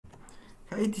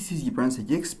Hi, this is Gibran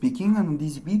Sayek speaking, and in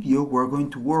this video we're going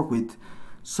to work with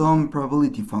some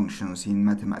probability functions in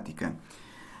Mathematica.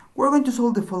 We're going to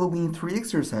solve the following three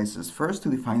exercises. First, to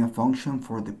define a function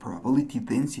for the probability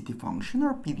density function,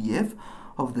 or PDF,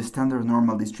 of the standard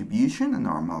normal distribution, a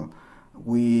normal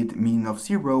with mean of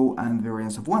 0 and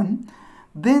variance of 1.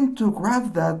 Then to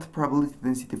graph that probability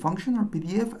density function, or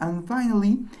PDF, and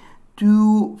finally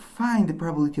to find the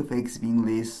probability of x being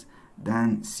less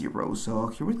than 0. So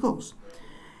here it goes.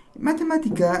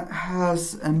 Mathematica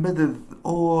has embedded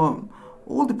all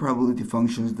the probability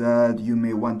functions that you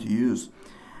may want to use.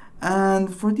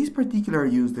 And for this particular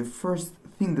use, the first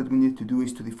thing that we need to do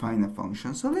is to define a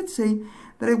function. So let's say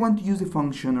that I want to use the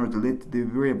function or the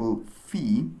variable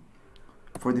phi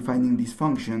for defining this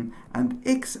function and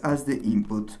x as the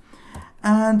input.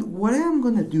 And what I am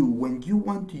going to do when you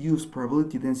want to use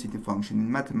probability density function in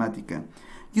Mathematica,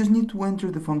 you just need to enter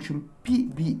the function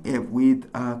PDF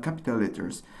with capital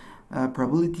letters,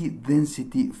 probability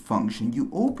density function. You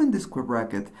open the square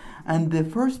bracket, and the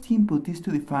first input is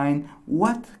to define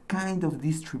what kind of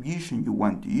distribution you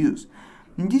want to use.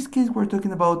 In this case, we're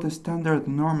talking about a standard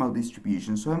normal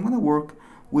distribution. So I'm going to work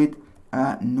with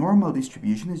a normal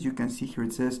distribution. As you can see here,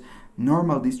 it says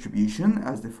normal distribution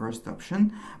as the first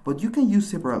option, but you can use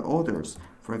several others.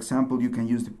 For example, you can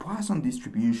use the Poisson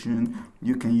distribution,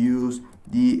 you can use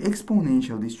the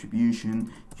exponential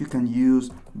distribution, you can use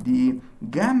the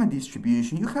gamma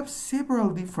distribution. You have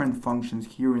several different functions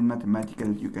here in Mathematica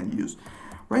that you can use.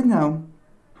 Right now,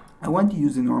 I want to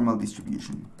use the normal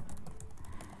distribution.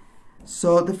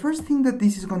 So the first thing that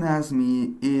this is going to ask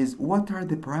me is, what are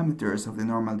the parameters of the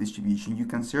normal distribution? You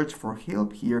can search for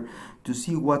help here to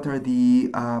see what are the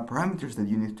parameters that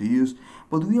you need to use,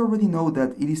 but we already know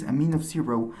that it is a mean of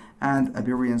 0 and a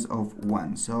variance of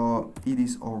 1, so it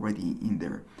is already in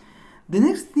there. The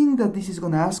next thing that this is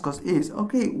going to ask us is,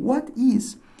 okay, what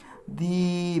is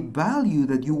the value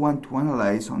that you want to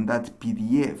analyze on that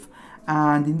PDF?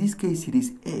 And in this case, it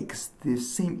is x, the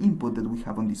same input that we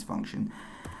have on this function.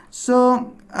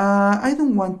 So I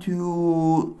don't want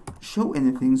to show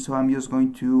anything, so I'm just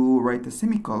going to write a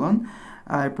semicolon.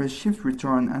 I press shift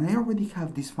return, and I already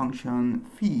have this function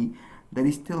phi that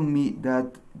is telling me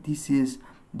that this is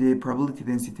the probability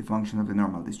density function of the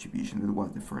normal distribution. That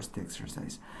was the first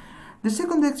exercise. The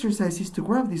second exercise is to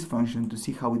graph this function to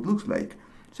see how it looks like.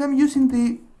 So I'm using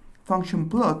the function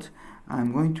plot.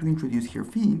 I'm going to introduce here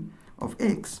phi of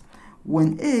x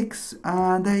when x,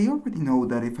 and I already know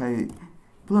that if I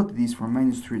plot this from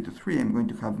 -3 to 3, I'm going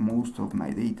to have most of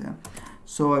my data.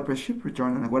 So I press shift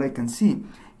return, and what I can see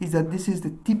is that this is the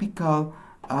typical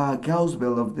Gauss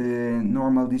bell of the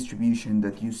normal distribution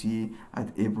that you see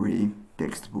at every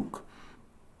textbook.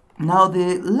 Now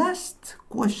the last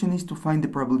question is to find the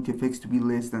probability of x to be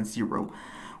less than 0.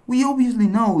 We obviously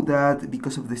know that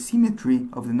because of the symmetry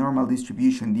of the normal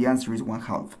distribution, the answer is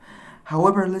 1/2.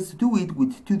 However, let's do it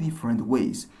with two different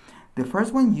ways. The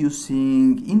first one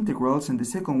using integrals, and the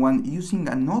second one using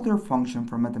another function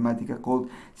from Mathematica called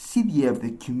CDF,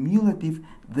 the Cumulative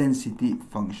Density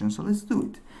Function. So let's do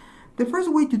it. The first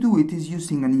way to do it is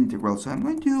using an integral. So I'm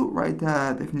going to write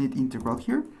a definite integral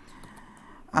here.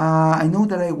 I know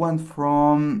that I want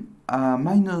from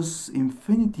minus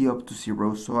infinity up to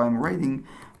 0, so I'm writing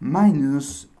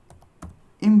minus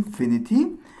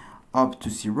infinity up to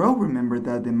 0. Remember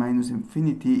that the minus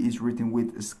infinity is written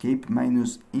with escape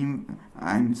minus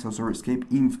escape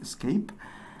inf escape.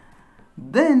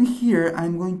 Then here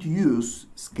I'm going to use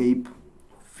escape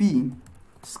phi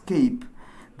escape,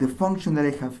 the function that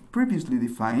I have previously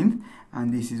defined,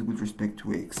 and this is with respect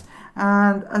to x.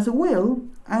 And as well,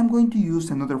 I'm going to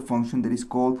use another function that is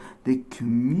called the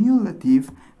cumulative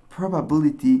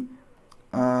probability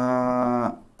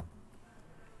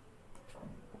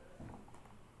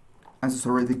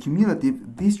the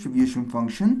cumulative distribution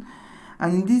function.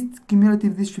 And in this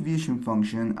cumulative distribution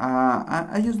function,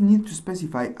 I just need to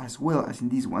specify, as well as in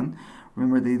this one,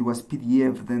 remember that it was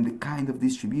PDF, then the kind of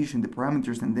distribution, the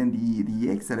parameters, and then the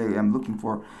x that I am looking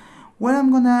for. What I'm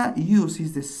gonna use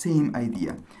is the same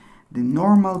idea. The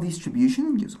normal distribution,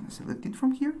 I'm just gonna select it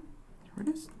from here. Here it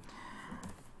is.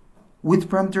 With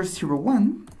parameters 0,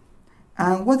 1.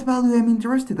 And what value I'm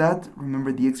interested at,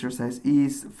 remember the exercise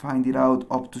is find it out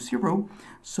up to 0.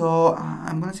 So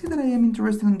I'm going to say that I am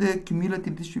interested in the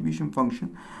cumulative distribution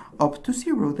function up to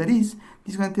 0. That is,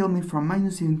 this is going to tell me from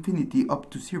minus infinity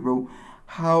up to 0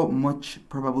 how much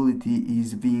probability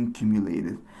is being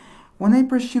cumulated. When I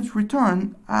press shift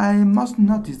return, I must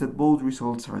notice that both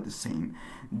results are the same.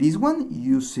 This one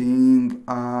using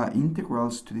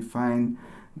integrals to define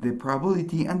the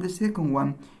probability, and the second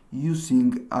one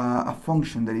using a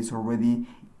function that is already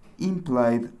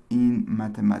implied in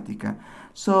Mathematica.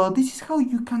 So this is how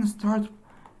you can start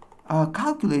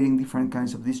calculating different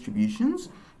kinds of distributions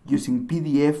using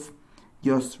PDF.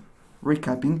 Just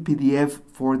recapping, PDF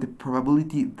for the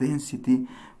probability density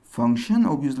function.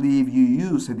 Obviously, if you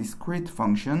use a discrete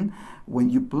function, when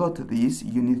you plot this,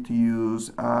 you need to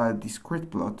use a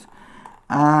discrete plot.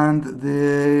 And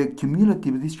the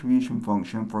cumulative distribution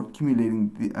function for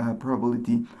accumulating the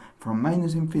probability from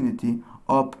 -infinity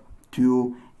up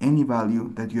to any value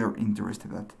that you are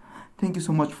interested at. Thank you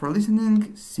so much for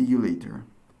listening. See you later.